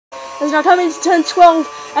As now coming into turn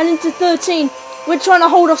 12 and into 13. We're trying to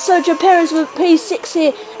hold off Sergio Perez with P6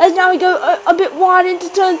 here. As now we go a bit wide into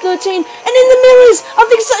turn 13. And in the mirrors, I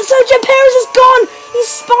think Sergio Perez is gone. He's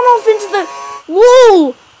spun off into the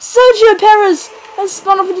wall. Sergio Perez has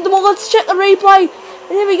spun off into the wall. Let's check the replay.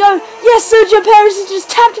 And here we go. Yes, Sergio Perez has just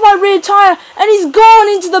tapped my rear tyre and he's gone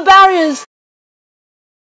into the barriers.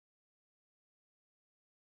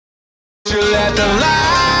 To let the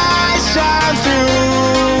light shine through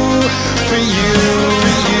for you,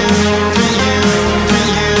 for you, for you,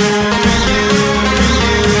 for you,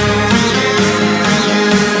 for you,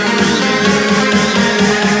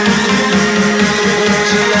 for you,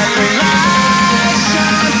 to let the light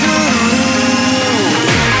shine through.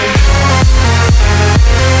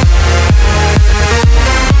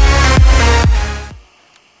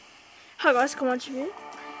 Hi guys, CombinedYoutuber.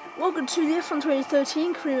 Welcome to the F1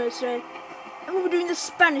 2013 career mode today. And we'll be doing the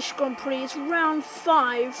Spanish Grand Prix. It's round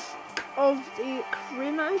 5 of the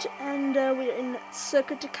career mode, and we're in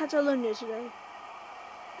Circuit de Catalunya today.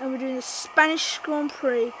 And we're doing the Spanish Grand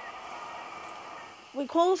Prix. We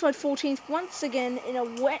qualified 14th once again in a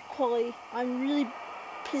wet quali. I'm really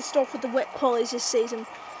pissed off with the wet qualies this season.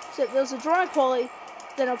 So if there was a dry quali,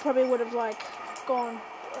 then I probably would have gone,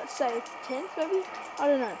 let's say 10th maybe? I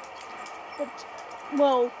don't know. But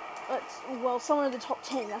well, someone in the top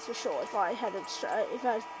 10, that's for sure. If I had something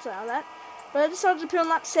like that, but I decided to put on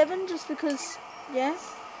lap 7 just because, yeah.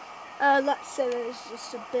 Lap 7 is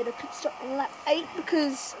just a better pit stop than lap 8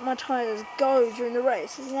 because my tyres go during the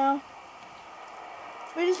race. So now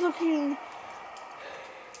we're just looking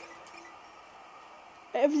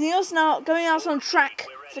at everything else now. Going out on track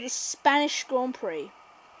for the Spanish Grand Prix.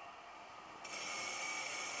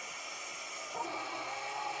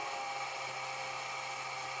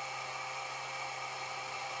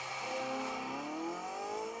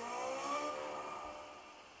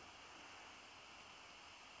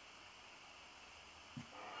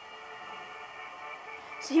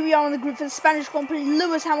 So here we are on the grid for the Spanish Grand Prix.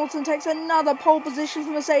 Lewis Hamilton takes another pole position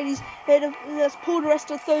for Mercedes. That's Paul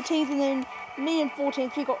Resta 13th, and then me in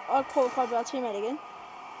 14th. We got qualified by our teammate again.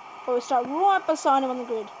 But we start right beside him on the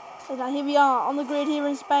grid. So now here we are on the grid here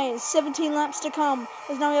in Spain. 17 laps to come.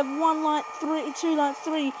 As now we have 1 light, 2 lights,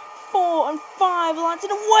 3, 4, and 5 lights,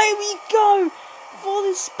 and away we go for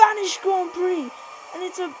the Spanish Grand Prix. And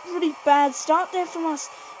it's a pretty bad start there from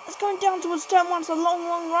us. It's going down towards turn 1. It's a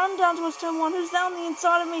long run down towards turn 1. Who's down the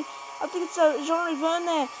inside of me? I think it's Jean-Marie Verne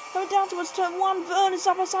there. Going down towards turn 1. Verne is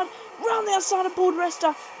side by side. Round the outside of Paul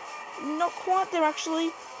Resta. Not quite there,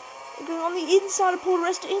 actually. Going on the inside of Paul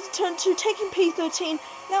Resta into turn 2. Taking P13.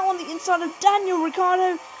 Now on the inside of Daniel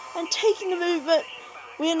Ricciardo. And taking the move, but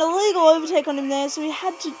we had an illegal overtake on him there. So we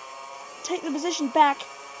had to take the position back.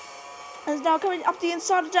 And is now coming up the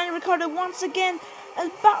inside of Daniel Ricciardo once again. As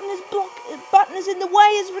Button is in the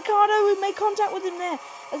way as Ricciardo, who made contact with him there.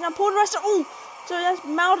 As now Paul Resta, so that's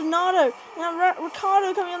Maldonado. Now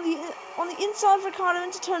Ricciardo coming on the inside of Ricciardo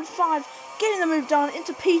into turn 5, getting the move done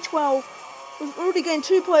into P12. We've already gained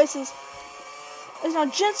 2 places. As now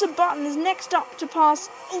Jenson Button is next up to pass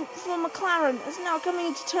from McLaren. As now coming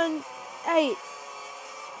into turn 8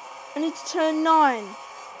 and into turn 9.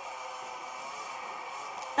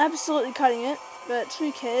 Absolutely cutting it, but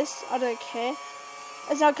who cares? I don't care.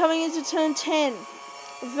 It's now coming into turn 10.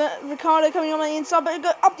 Ricciardo coming on the inside, but it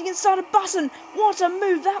got up the inside of Button. What a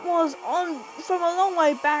move that was from a long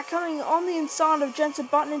way back, coming on the inside of Jenson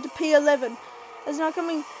Button into P11. It's now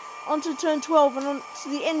coming onto turn 12 and on to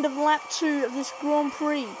the end of lap 2 of this Grand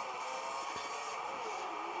Prix.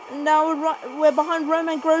 And now we're behind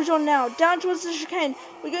Romain Grosjean now, down towards the chicane.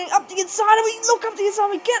 We're going up the inside, and we look up the inside,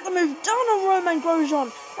 we get the move done on Romain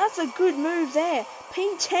Grosjean. That's a good move there.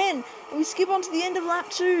 P10. And we skip on to the end of lap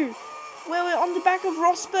 2, where we're on the back of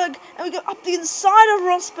Rosberg, and we go up the inside of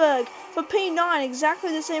Rosberg for P9.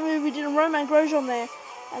 Exactly the same move we did on Romain Grosjean there.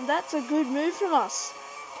 And that's a good move from us.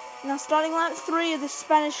 Now starting lap 3 of this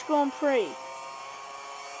Spanish Grand Prix.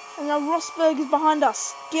 And now Rosberg is behind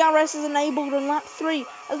us. DRS is enabled on lap 3.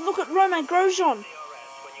 And look at Romain Grosjean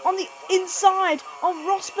on the inside of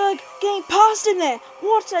Rosberg, getting past him there.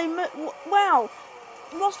 What a wow.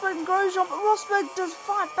 Rosberg and Grosjean, but Rosberg does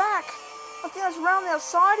fight back. I think that's round the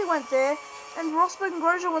outside he went there. And Rosberg and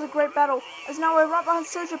Grosjean was a great battle. As now we're right behind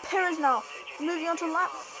Sergio Perez now. Moving on to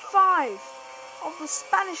lap 5 of the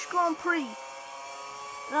Spanish Grand Prix.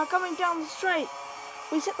 Now coming down the straight,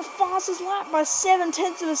 we set the fastest lap by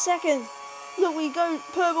 7/10 of a second. Look, we go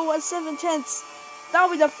purple at 7/10. That'll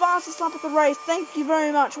be the fastest lap of the race. Thank you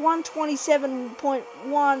very much.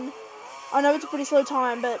 1:27.1. I know it's a pretty slow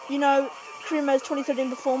time, but you know, career mode's 2013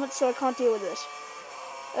 performance, so I can't deal with it.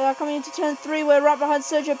 Coming into turn 3, we're right behind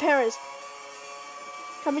Sergio Perez.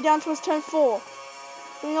 Coming down towards turn 4.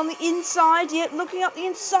 Going on the inside, yet looking up the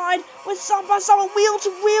inside. We're side by side, wheel to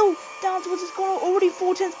wheel. Down towards this corner, already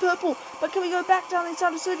 4/10 purple. But can we go back down the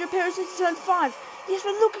inside of Sergio Perez into turn 5? Yes,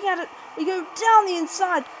 we're looking at it. We go down the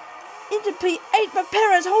inside into P8, but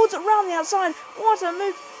Perez holds it around the outside. What a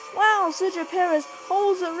move. Wow, Sergio Perez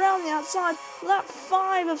holds it around the outside. Lap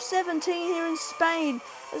 5 of 17 here in Spain.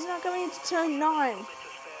 It's now coming into turn 9.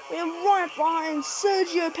 We are right behind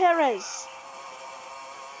Sergio Perez.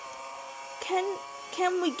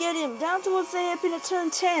 Can we get him down towards the hairpin at turn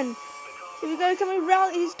 10? Here we go, coming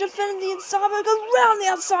round. He's defending the inside, but goes round the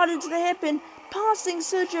outside into the hairpin, passing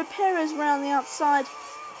Sergio Perez round the outside.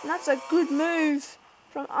 And that's a good move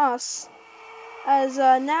from us. As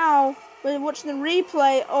now we're watching the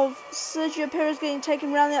replay of Sergio Perez getting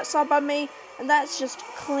taken round the outside by me, and that's just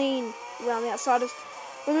clean round the outside.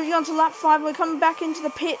 We're moving on to lap 5. We're coming back into the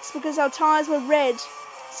pits because our tyres were red,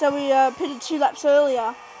 so we pitted 2 laps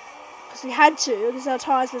earlier. Because we had to, because our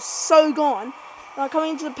tyres were so gone. Now coming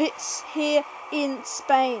into the pits here in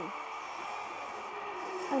Spain.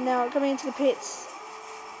 And now coming into the pits.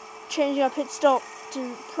 Changing our pit stop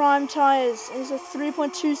to prime tyres. And it's a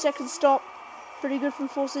 3.2 second stop. Pretty good from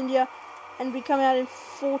Force India. And we come out in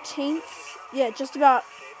 14th. Yeah, just about.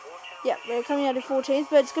 Yeah, we're coming out in 14th.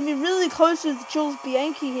 But it's going to be really close with Jules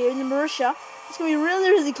Bianchi here in the Marussia. It's going to be really,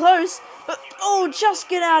 really close. But, oh, just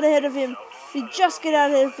get out ahead of him. We just get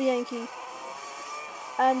out ahead of Bianchi.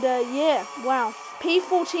 And, yeah, wow.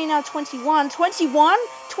 P14 now 21.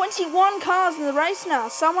 21 cars in the race now.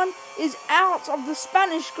 Someone is out of the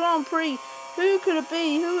Spanish Grand Prix. Who could it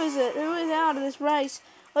be? Who is it? Who is out of this race?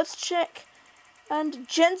 Let's check. And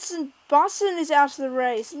Jensen Button is out of the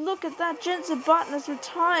race. Look at that. Jensen Button has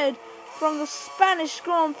retired from the Spanish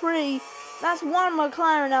Grand Prix. That's one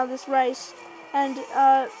McLaren out of this race. And,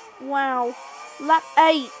 wow. Lap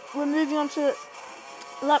 8. We're moving on to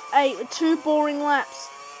lap 8 with 2 boring laps.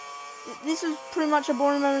 This is pretty much a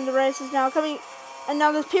boring moment in the races now. Coming, and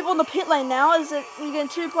now there's people in the pit lane now. Is that we're getting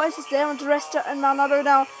 2 places there on Duresta and Maldonado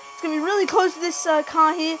now. It's going to be really close to this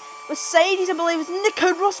car here. Mercedes, I believe, is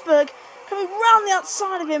Nico Rosberg coming round the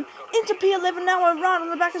outside of him into P11. Now we're right on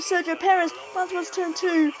the back of Sergio Perez. Down towards turn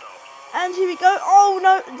 2. And here we go. Oh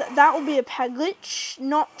no, that will be a pad glitch,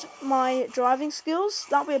 not my driving skills.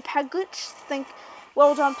 That'll be a pad glitch.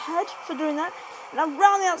 Well done, pad, for doing that. Now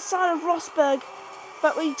round the outside of Rosberg,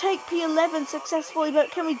 but we take P11 successfully.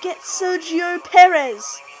 But can we get Sergio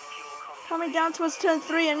Perez coming down towards turn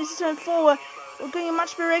 3 and this is turn 4? We're getting a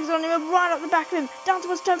much better exit on him. We're right up the back of him, down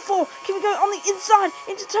towards turn 4. Can we go on the inside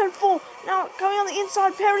into turn 4? Now going on the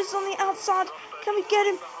inside, Perez is on the outside. Can we get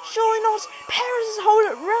him? Surely not. Perez is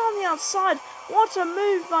holding it round the outside. What a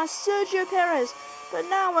move by Sergio Perez. But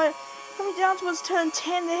now we're coming down towards turn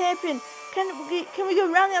 10, the hairpin. Can we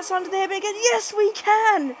go round the outside to the hairpin again? Yes, we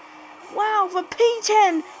can. Wow, for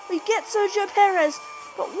P10, we get Sergio Perez.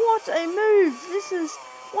 But what a move.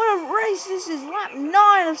 What a race this is. Lap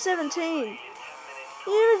 9 of 17.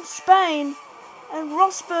 Here in Spain. And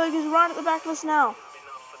Rosberg is right at the back of us now.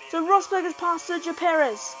 So Rosberg has passed Sergio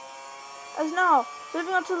Perez. As now,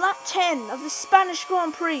 moving on to lap 10 of the Spanish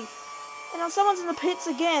Grand Prix. And now someone's in the pits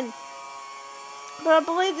again. But I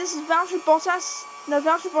believe this is Valtteri Bottas. No,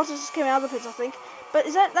 Valtteri Bottas just came out of the pits, I think. But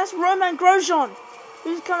that's Romain Grosjean,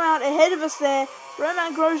 who's come out ahead of us there.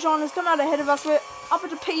 Romain Grosjean has come out ahead of us. We're up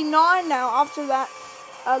into P9 now after that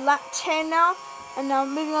lap 10 now. And now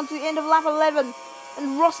moving on to the end of lap 11.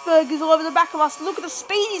 And Rosberg is all over the back of us. Look at the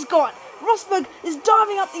speed he's got. Rosberg is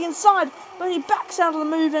diving up the inside, but he backs out of the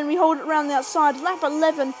move and we hold it around the outside. Lap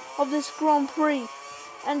 11 of this Grand Prix.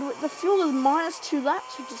 And the fuel is minus 2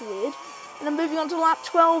 laps, which is weird. And I'm moving on to lap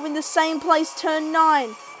 12 in the same place, turn 9.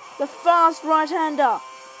 The fast right-hander.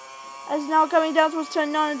 As now coming down towards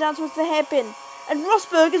turn 9 and down towards the hairpin. And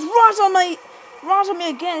Rosberg is right on me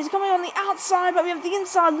again. He's coming on the outside, but we have the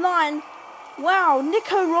inside line. Wow,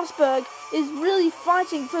 Nico Rosberg is really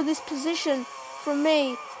fighting for this position from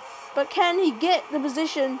me. But can he get the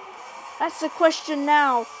position? That's the question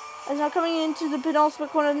now. As now coming into the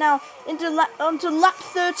penultimate corner now, onto lap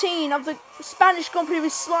 13 of the Spanish Grand Prix. We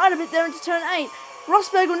slide a bit there into turn 8.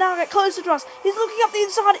 Rosberg will now get closer to us. He's looking up the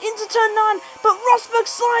inside into turn 9, but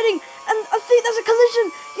Rosberg's sliding, and I think there's a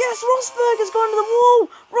collision. Yes, Rosberg has gone to the wall.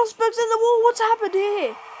 Rosberg's in the wall. What's happened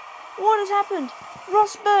here? What has happened?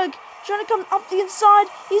 Rosberg trying to come up the inside.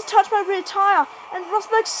 He's touched my rear tyre, and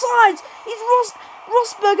Rosberg slides.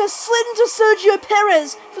 Rosberg has slid into Sergio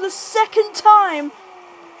Perez for the second time.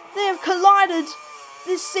 They have collided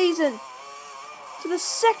this season. For the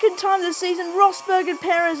second time this season, Rosberg and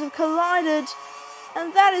Perez have collided.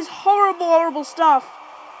 And that is horrible, horrible stuff.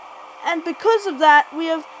 And because of that, we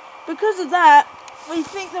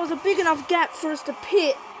think there was a big enough gap for us to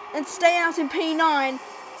pit and stay out in P9.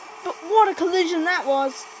 But what a collision that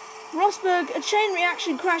was. Rosberg, a chain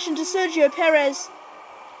reaction crash into Sergio Perez.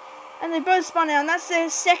 And they both spun out, and that's their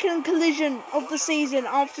second collision of the season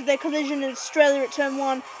after their collision in Australia at turn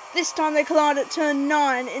 1. This time they collided at turn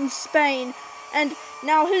 9 in Spain. And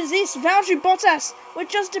now who's this? Valtteri Bottas. We're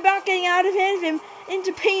just about getting out of him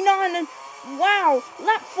into P9, and wow,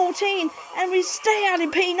 lap 14, and we stay out in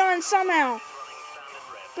P9 somehow.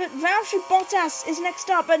 But Valtteri Bottas is next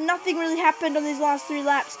up, but nothing really happened on these last 3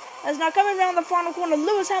 laps. As now coming around the final corner,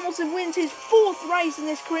 Lewis Hamilton wins his 4th race in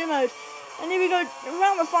this career mode. And here we go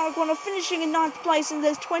around the final corner, finishing in 9th place, and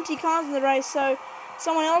there's 20 cars in the race, so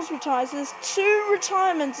someone else retires. There's 2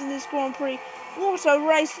 retirements in this Grand Prix. What a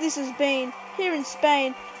race this has been here in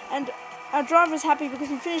Spain. And our driver's happy because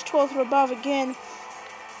we finished 12th or above again.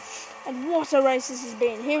 And what a race this has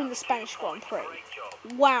been here in the Spanish Grand Prix.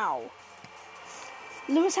 Wow.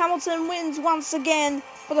 Lewis Hamilton wins once again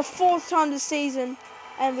for the 4th time this season.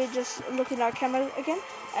 And we're just looking at our camera again.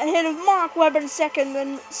 Ahead of Mark Webber in 2nd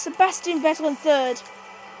and Sebastian Vettel in 3rd.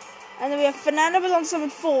 And then we have Fernando Alonso in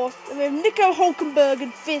 4th. And we have Nico Hülkenberg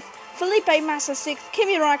in 5th. Felipe Massa 6th.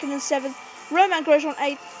 Kimi Räikkönen in 7th. Romain Grosjean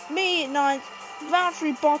 8th. Me 9th.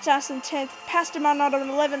 Valtteri Bottas in 10th. Pastor Maldonado in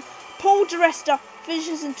 11th. Paul di Resta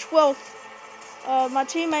finishes in 12th. My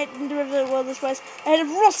teammate didn't do really well this race. Ahead of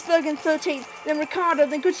Rosberg in 13th. Then Ricciardo,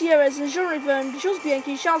 then Gutierrez, and Jean Verne, Jules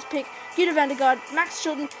Bianchi, Charles Pic, Guido van der Garde, Max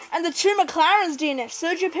Chilton, and the 2 McLarens DNF.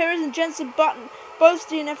 Sergio Perez and Jenson Button both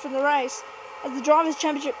DNF from the race. As the Drivers'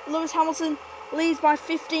 Championship, Lewis Hamilton leads by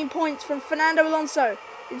 15 points from Fernando Alonso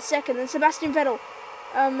in 2nd. And Sebastian Vettel,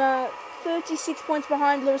 36 points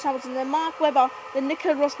behind Lewis Hamilton. Then Mark Webber, then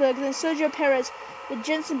Nico Rosberg, then Sergio Perez, then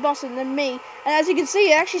Jenson Button, then me. And as you can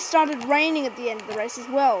see, it actually started raining at the end of the race as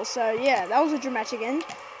well. So yeah, that was a dramatic end.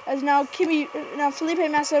 As now Felipe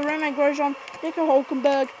Massa, Romain Grosjean, Nico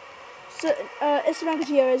Hülkenberg, Esteban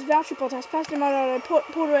Gutierrez, Valtteri Bottas, Pastor Maldonado,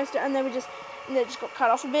 Paul di Resta, and then they just got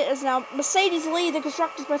cut off a bit. As now Mercedes lead the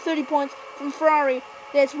constructors by 30 points from Ferrari.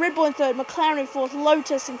 There's Red Bull in 3rd, McLaren in 4th,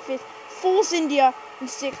 Lotus in 5th, Force India in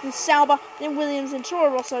 6th, and Sauber, then Williams, and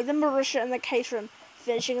Toro Rosso, then Marussia, and then Caterham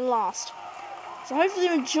finishing in last. So hopefully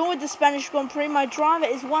you enjoyed the Spanish Grand Prix. My driver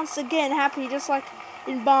is once again happy, just like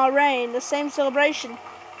in Bahrain, the same celebration.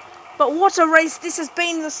 But what a race this has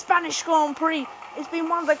been, the Spanish Grand Prix. It's been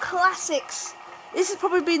one of the classics. This has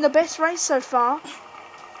probably been the best race so far.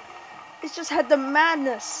 It's just had the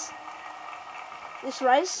madness. This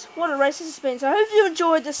race, what a race this has been. So I hope you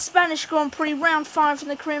enjoyed the Spanish Grand Prix round 5 from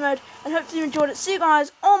the career mode, and hopefully you enjoyed it. See you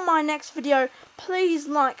guys on my next video. Please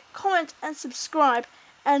like, comment and subscribe,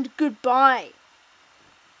 and goodbye.